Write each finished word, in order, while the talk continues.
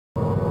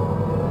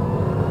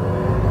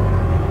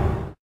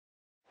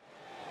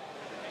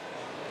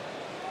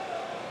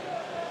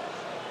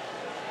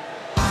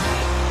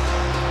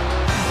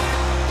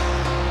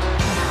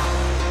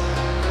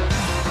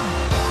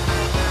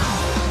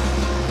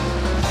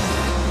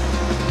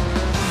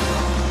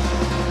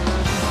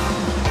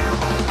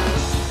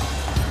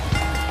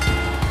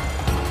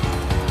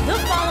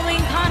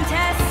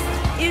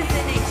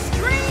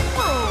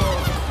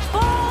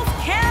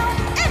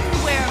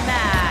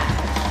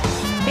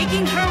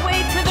her way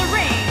to the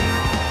ring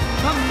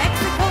from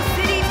Mexico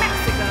City,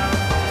 Mexico,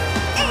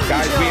 Angel.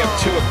 Guys, we have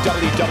two of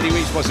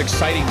WWE's most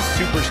exciting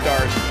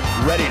superstars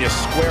ready to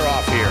square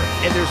off here.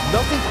 And there's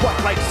nothing quite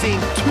like seeing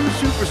two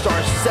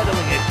superstars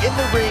settling it in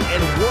the ring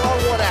and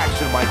one-on-one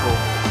action, Michael.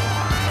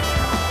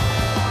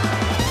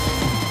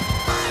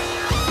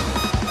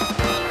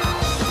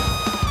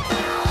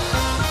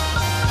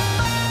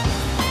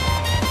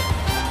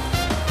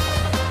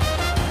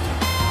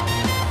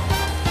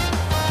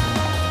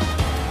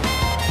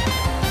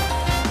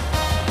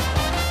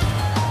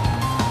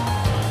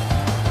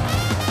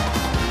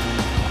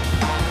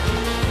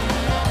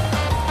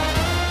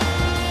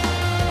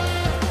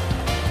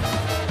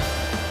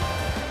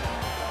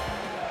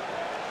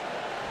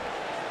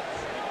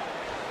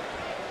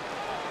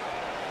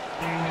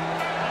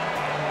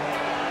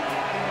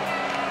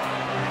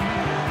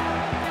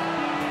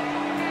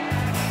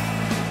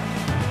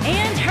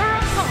 And her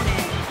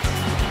opponent,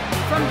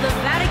 from the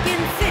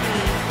Vatican City,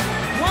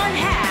 one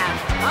half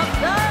of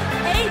the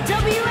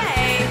AWA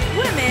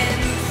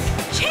Women's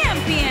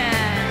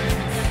Champions,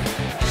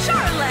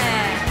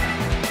 Charlotte.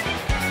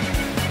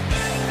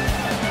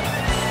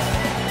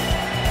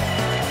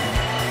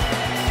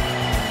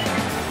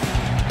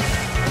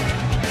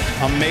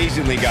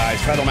 Amazingly,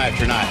 guys, title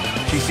match or not,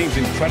 she seems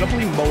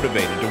incredibly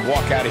motivated to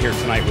walk out of here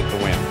tonight with the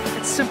win.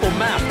 It's simple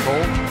math,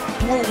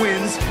 Cole. More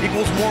wins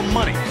equals more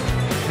money.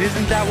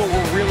 Isn't that what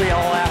we're really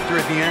all after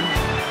at the end?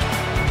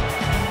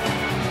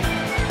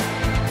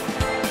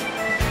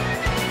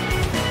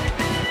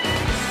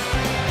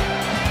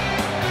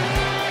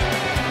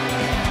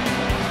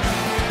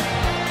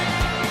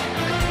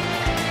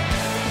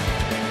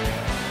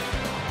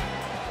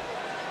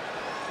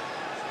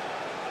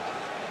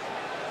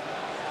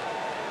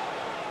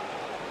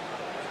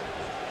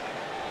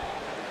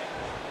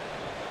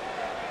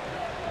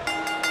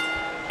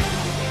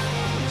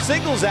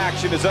 Singles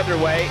action is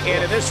underway,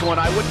 and in this one,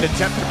 I wouldn't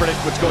attempt to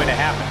predict what's going to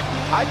happen.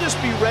 I'd just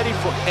be ready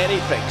for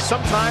anything.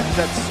 Sometimes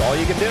that's all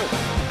you can do.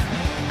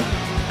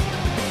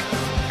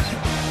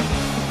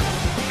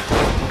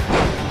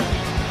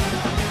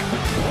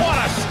 What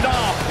a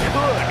stomp!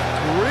 Good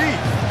grief!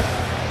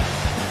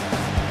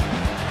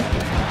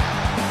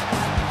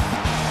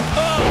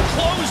 Oh,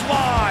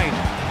 clothesline!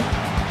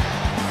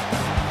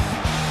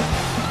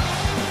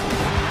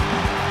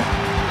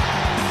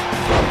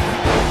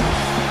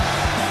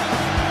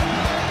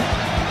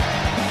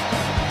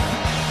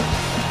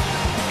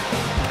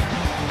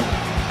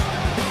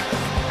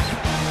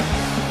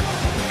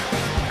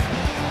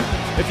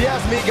 If you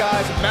ask me,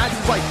 guys,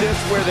 matches like this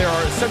where there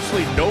are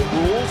essentially no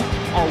rules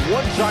are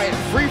one giant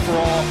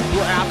free-for-all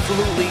where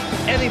absolutely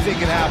anything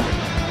can happen.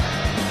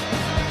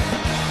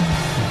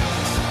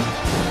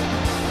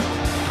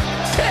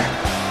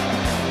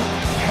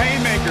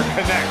 Haymaker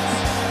connects.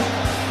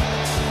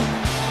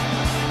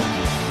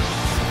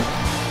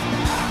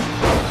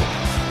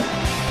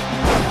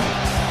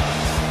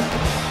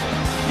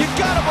 You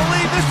gotta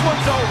believe this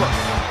one's over.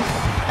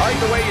 I like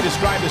the way you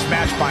describe this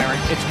match, Byron.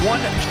 It's one,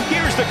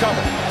 here's the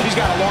cover. She's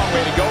got a long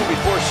way to go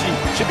before she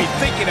should be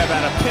thinking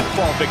about a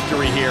pinfall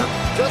victory here.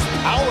 Just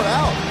power it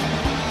out.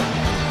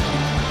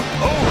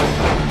 Oh!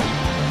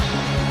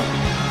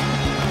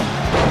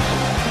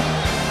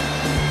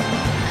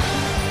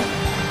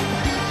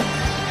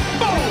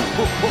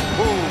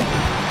 Boom!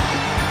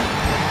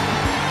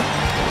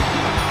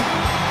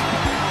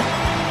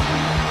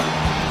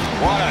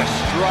 What a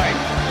strike,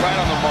 right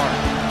on the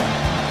mark.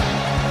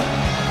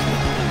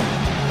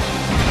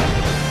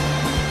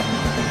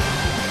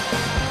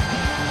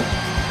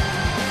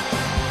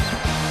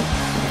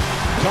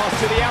 Toss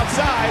to the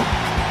outside.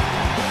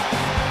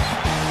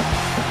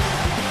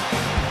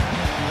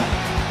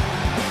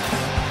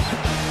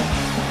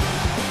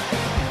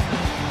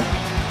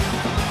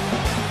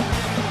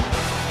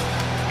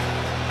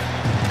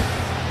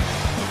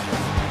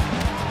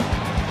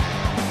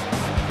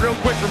 Real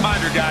quick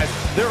reminder, guys,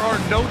 there are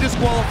no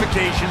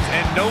disqualifications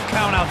and no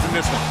countouts in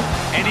this one.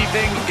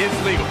 Anything is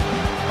legal.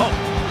 Oh,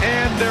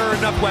 and there are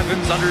enough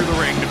weapons under the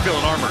ring to fill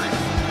an armory.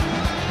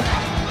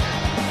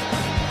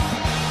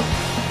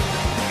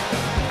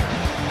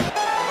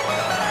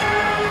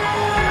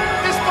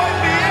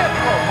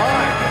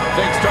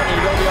 Things starting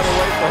to go the other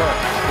way for her.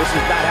 This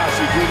is not how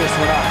she drew this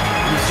one up.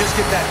 You just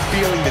get that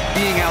feeling that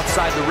being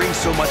outside the ring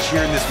so much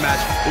here in this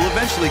match will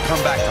eventually come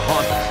back to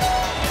haunt them.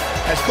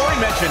 As Corey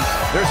mentioned,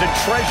 there's a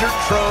treasure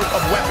trove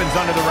of weapons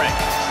under the ring.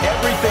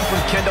 Everything from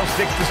kendo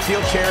sticks to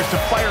steel chairs to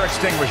fire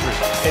extinguishers.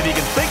 If you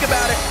can think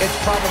about it, it's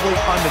probably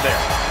under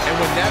there. And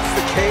when that's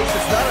the case,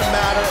 it's not a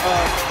matter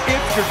of if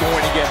you're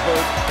going to get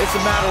hurt. It's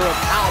a matter of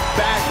how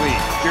badly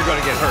you're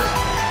going to get hurt.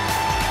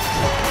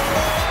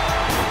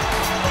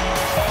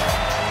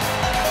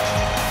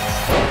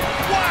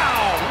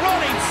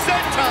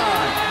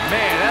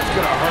 Man, that's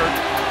gonna hurt.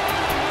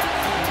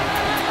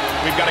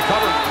 We've got it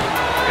covered.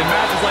 In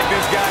matches like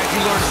this, guys,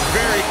 you learn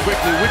very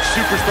quickly which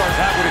superstars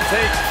have what it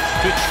takes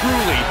to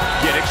truly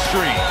get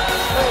extreme.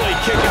 Early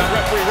kick and the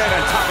referee right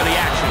on top of the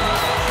action.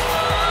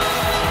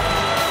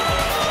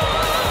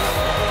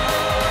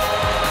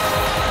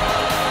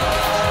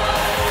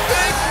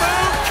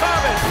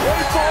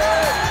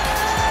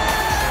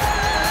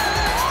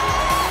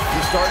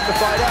 to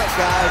find out,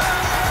 guys.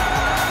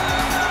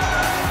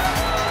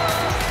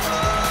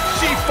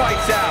 She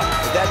fights out.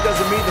 But that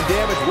doesn't mean the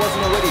damage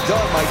wasn't already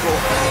done, Michael.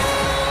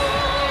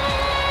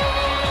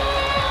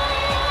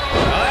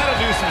 Now that'll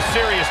do some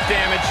serious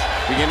damage.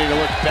 Beginning to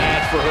look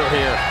bad for her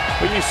here.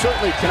 But you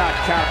certainly cannot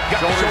count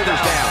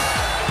shoulders down.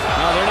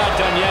 No, they're not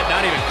done yet,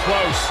 not even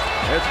close.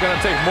 It's going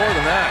to take more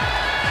than that.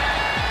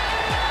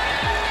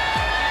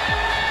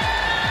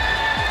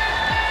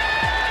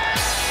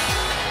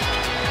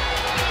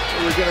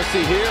 What are we going to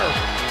see here?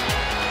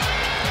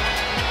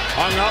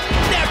 Hung up,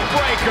 neck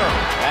breaker.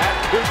 That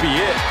could be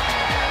it.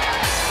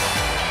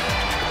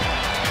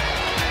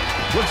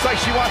 Looks like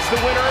she wants to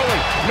win early.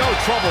 No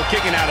trouble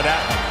kicking out of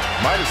that one.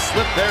 Might have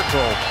slipped there,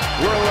 Cole.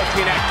 We're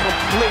looking at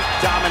complete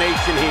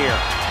domination here.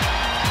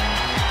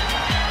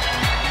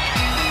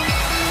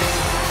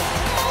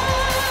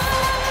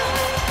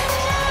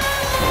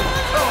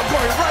 Oh,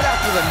 going right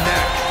after the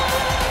neck.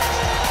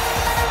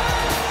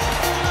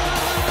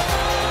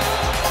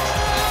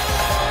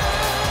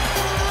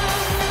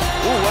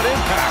 Ooh, what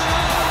impact.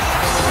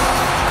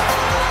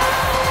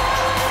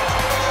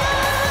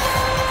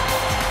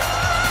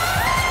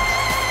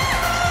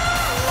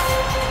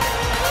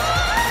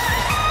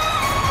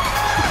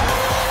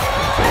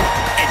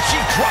 And she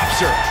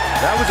drops her.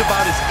 That was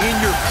about as in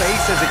your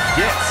face as it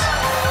gets.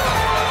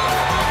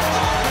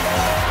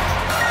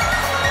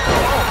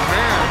 Oh,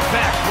 man,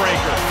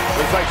 backbreaker.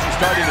 Looks like she's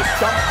starting to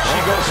stump. She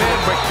goes in,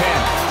 quick pin.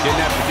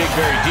 Didn't have to dig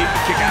very deep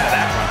to kick out of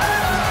that one.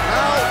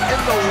 How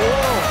in the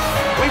world?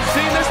 We've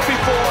seen this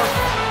before.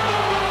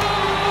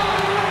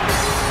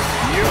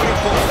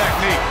 Beautiful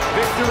technique.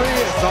 Victory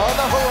is on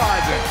the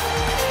horizon.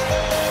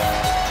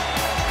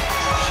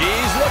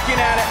 She's looking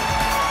at it.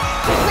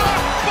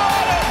 Rock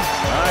bottom!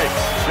 Nice.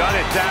 Shut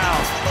it down.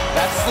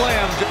 That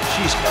slammed.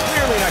 She's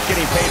clearly not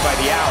getting paid by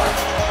the hour.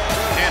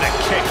 And a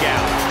kick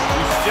out.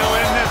 She's still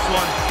in this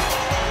one.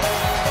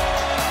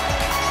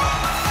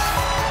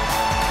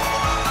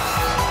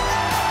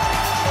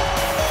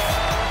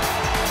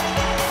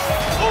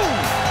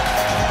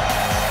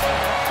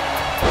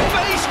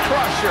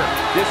 Crusher.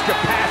 This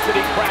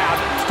capacity crowd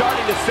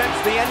starting to sense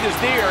the end is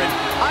near, and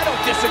I don't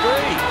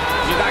disagree.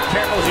 She's not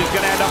careful, she's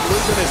going to end up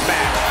losing this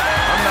match.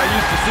 I'm not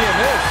used to seeing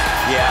this.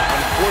 Yeah,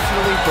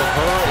 unfortunately for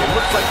her, it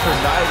looks like her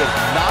night is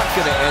not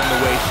going to end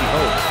the way she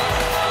hoped.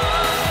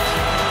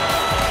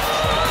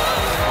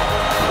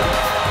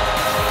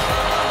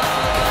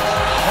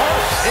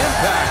 Harsh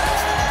impact.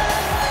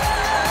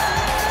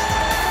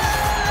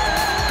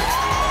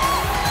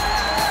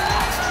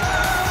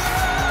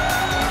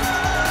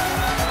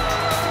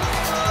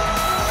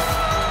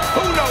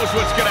 Who knows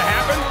what's going to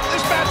happen?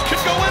 This match could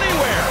go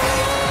anywhere.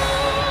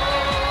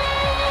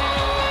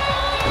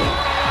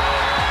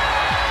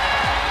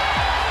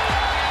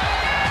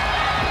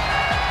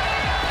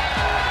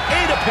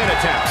 A pin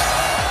attempt.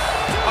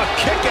 A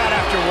kick out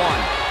after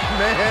one.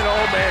 Man,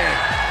 oh man.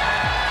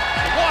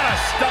 What a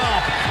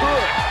stomp.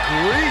 Good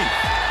grief.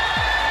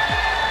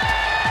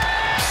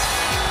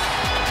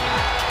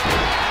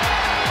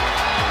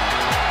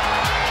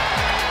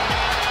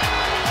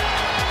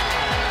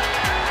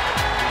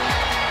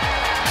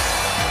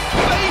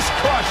 Face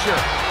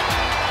crusher.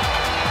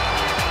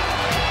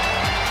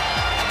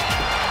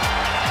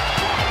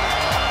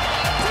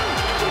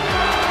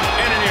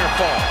 And a near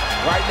fall.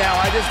 Right now,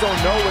 I just don't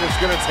know what it's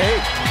going to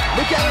take.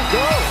 Look at her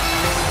go.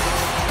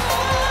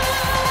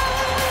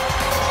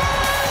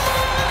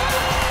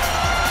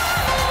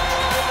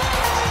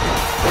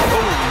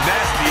 Oh,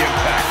 nasty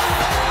impact.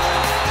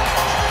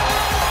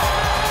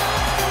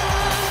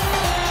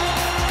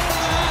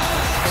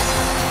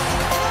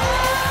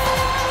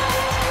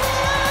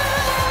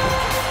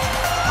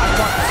 I've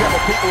talked to several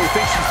people who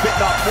think she's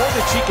bitten off more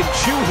than she can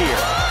chew here.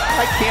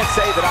 I can't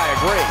say that I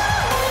agree.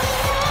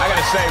 I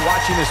gotta say,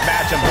 watching this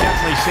match, I'm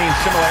definitely seeing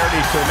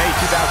similarities to the May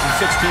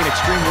 2016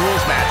 Extreme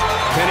Rules match.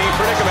 Penny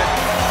predicament.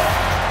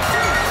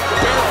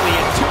 Barely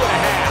in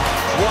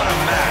 2.5. What a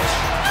match.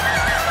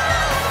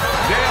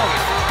 Nailed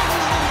it.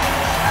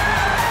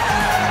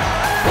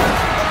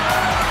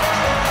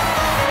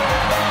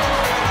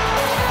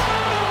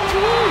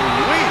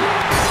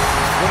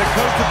 When it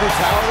comes to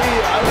brutality,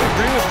 I would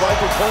agree with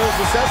Michael Cole's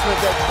assessment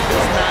that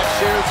this match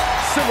shares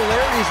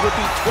similarities with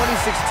the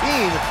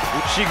 2016.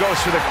 She goes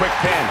for the quick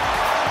pin.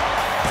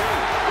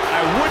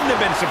 I wouldn't have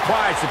been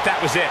surprised if that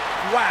was it.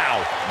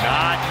 Wow.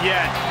 Not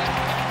yet.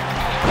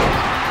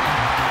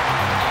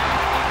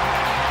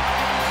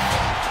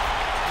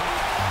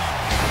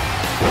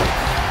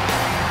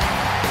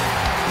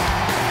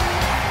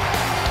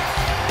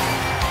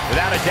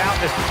 Without a doubt,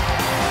 this...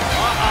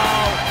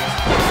 Uh-oh.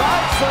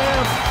 Side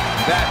slam.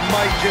 That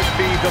might just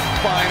be the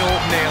final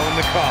nail in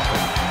the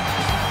coffin.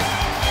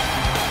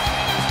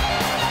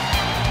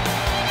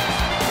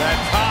 That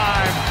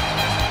time.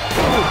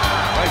 Ooh,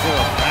 right to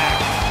the back.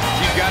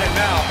 She's got it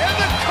now. And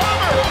the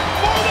cover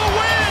for the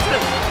win!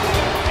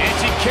 And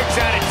she kicks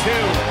out at 2.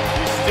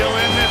 She's still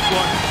in this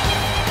one.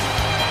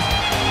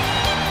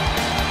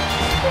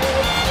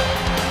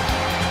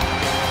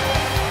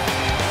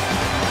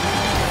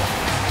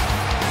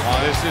 Oh,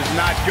 this is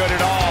not good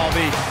at all.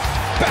 The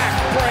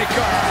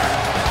backbreaker.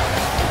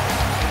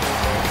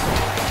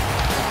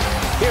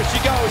 Here she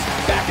goes,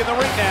 back in the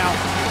ring now.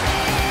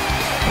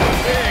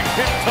 Big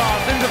hip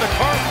toss into the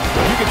carpet.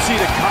 You can see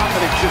the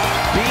confidence just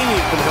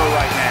beaming from her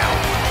right now.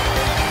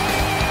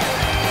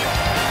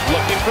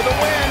 Looking for the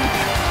win.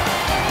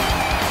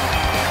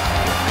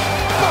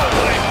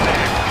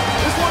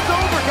 This one's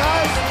over,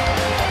 guys.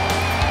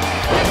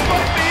 This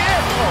might be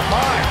it. Oh,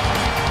 my.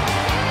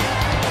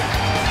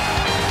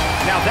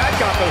 Now that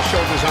got those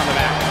shoulders on the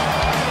mat.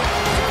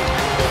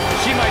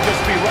 She might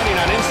just be running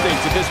on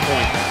instinct at this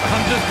point.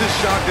 I'm just as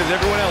shocked as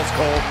everyone else,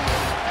 Cole.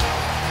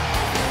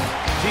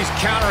 She's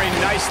countering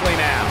nicely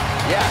now.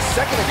 Yeah, a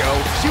second ago,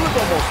 she was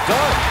almost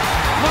done.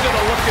 Look at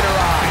the look in her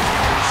eyes.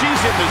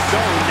 She's in the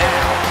zone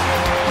now.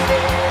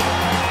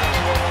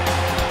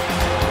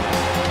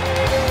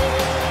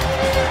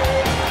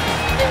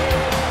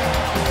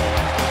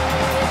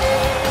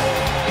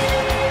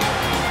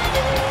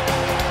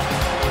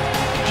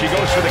 She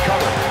goes for the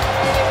cover.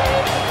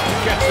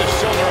 Gets the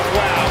shoulder up.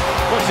 Wow.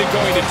 What's it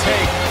going to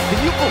take? Can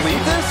you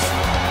believe this?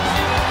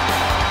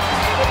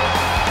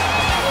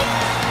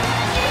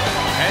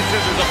 And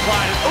scissors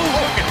applied. Oh,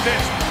 look at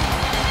this.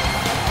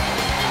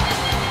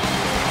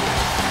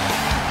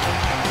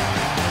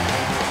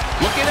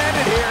 Looking at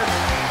it here.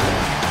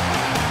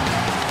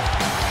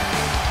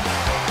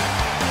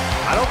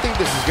 I don't think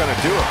this is going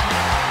to do it.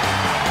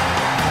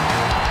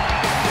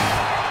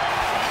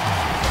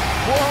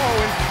 Whoa,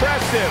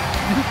 impressive.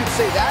 You could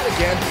say that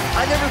again.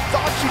 I never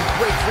thought she'd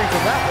break free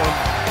from that one.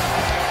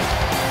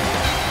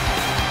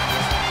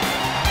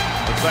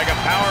 Looks like a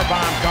power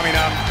bomb coming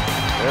up.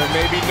 There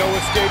may be no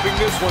escaping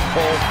this one,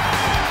 Cole.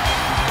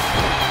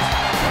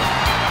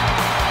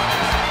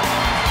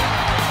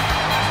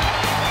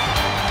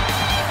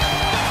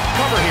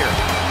 Cover here.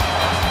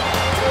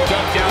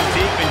 Dug down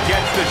deep and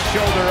gets the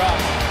shoulder up.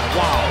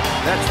 Wow,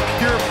 That's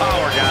pure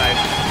power,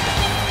 guys.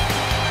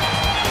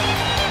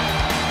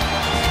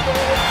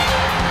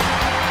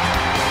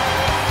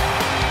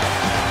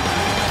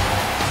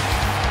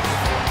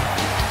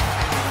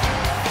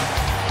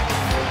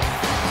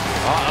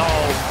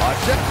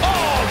 Watch it.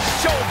 oh,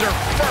 shoulder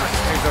first.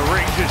 And the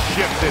ring just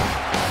shifted.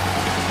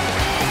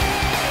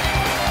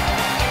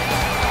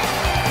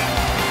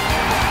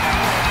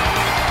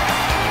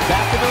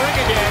 Back in the ring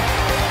again.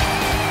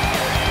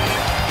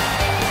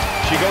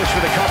 She goes for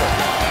the cover.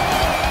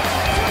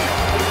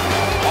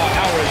 Oh,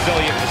 how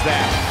resilient was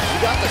that? You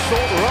got the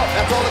shoulder up.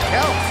 That's all that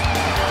counts.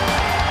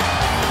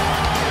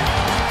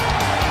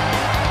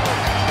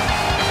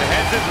 The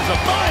head scissors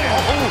applied.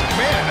 Oh,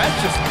 man, that's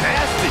just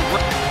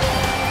nasty.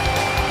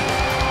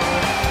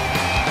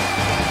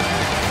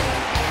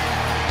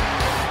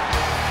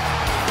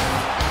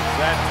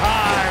 That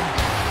time.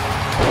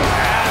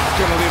 That's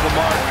going to leave a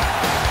mark.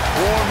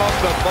 Warm up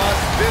the bus.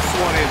 This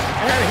one is.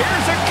 And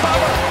here's a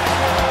cover.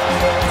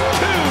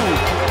 2,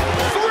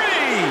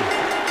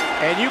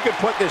 3. And you can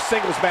put this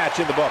singles match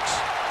in the books.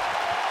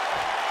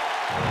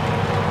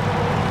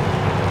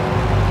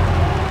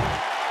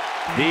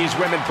 These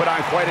women put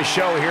on quite a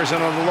show. Here's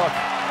another look.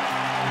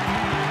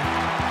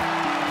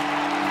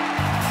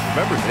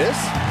 Remember this?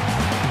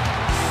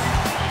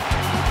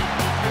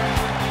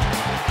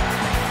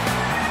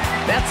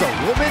 That's a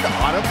woman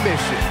on a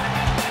mission.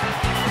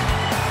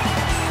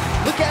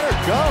 Look at her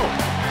go.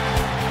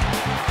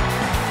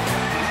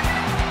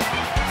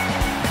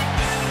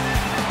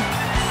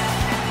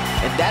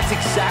 And that's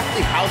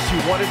exactly how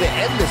she wanted to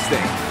end this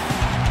thing.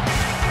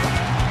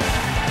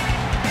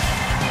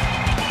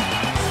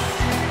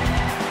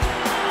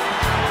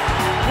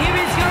 Here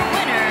is your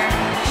winner,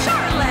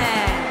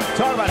 Charlotte.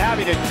 Talk about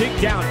having to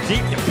dig down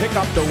deep to pick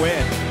up the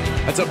win.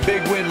 That's a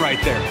big win right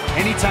there.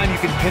 Anytime you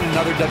can pin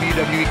another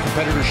WWE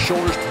competitor's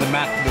shoulders to the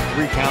mat for the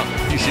 3 count,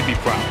 you should be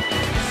proud.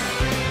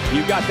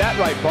 You got that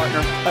right, partner.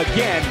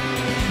 Again,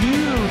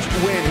 huge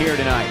win here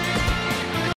tonight.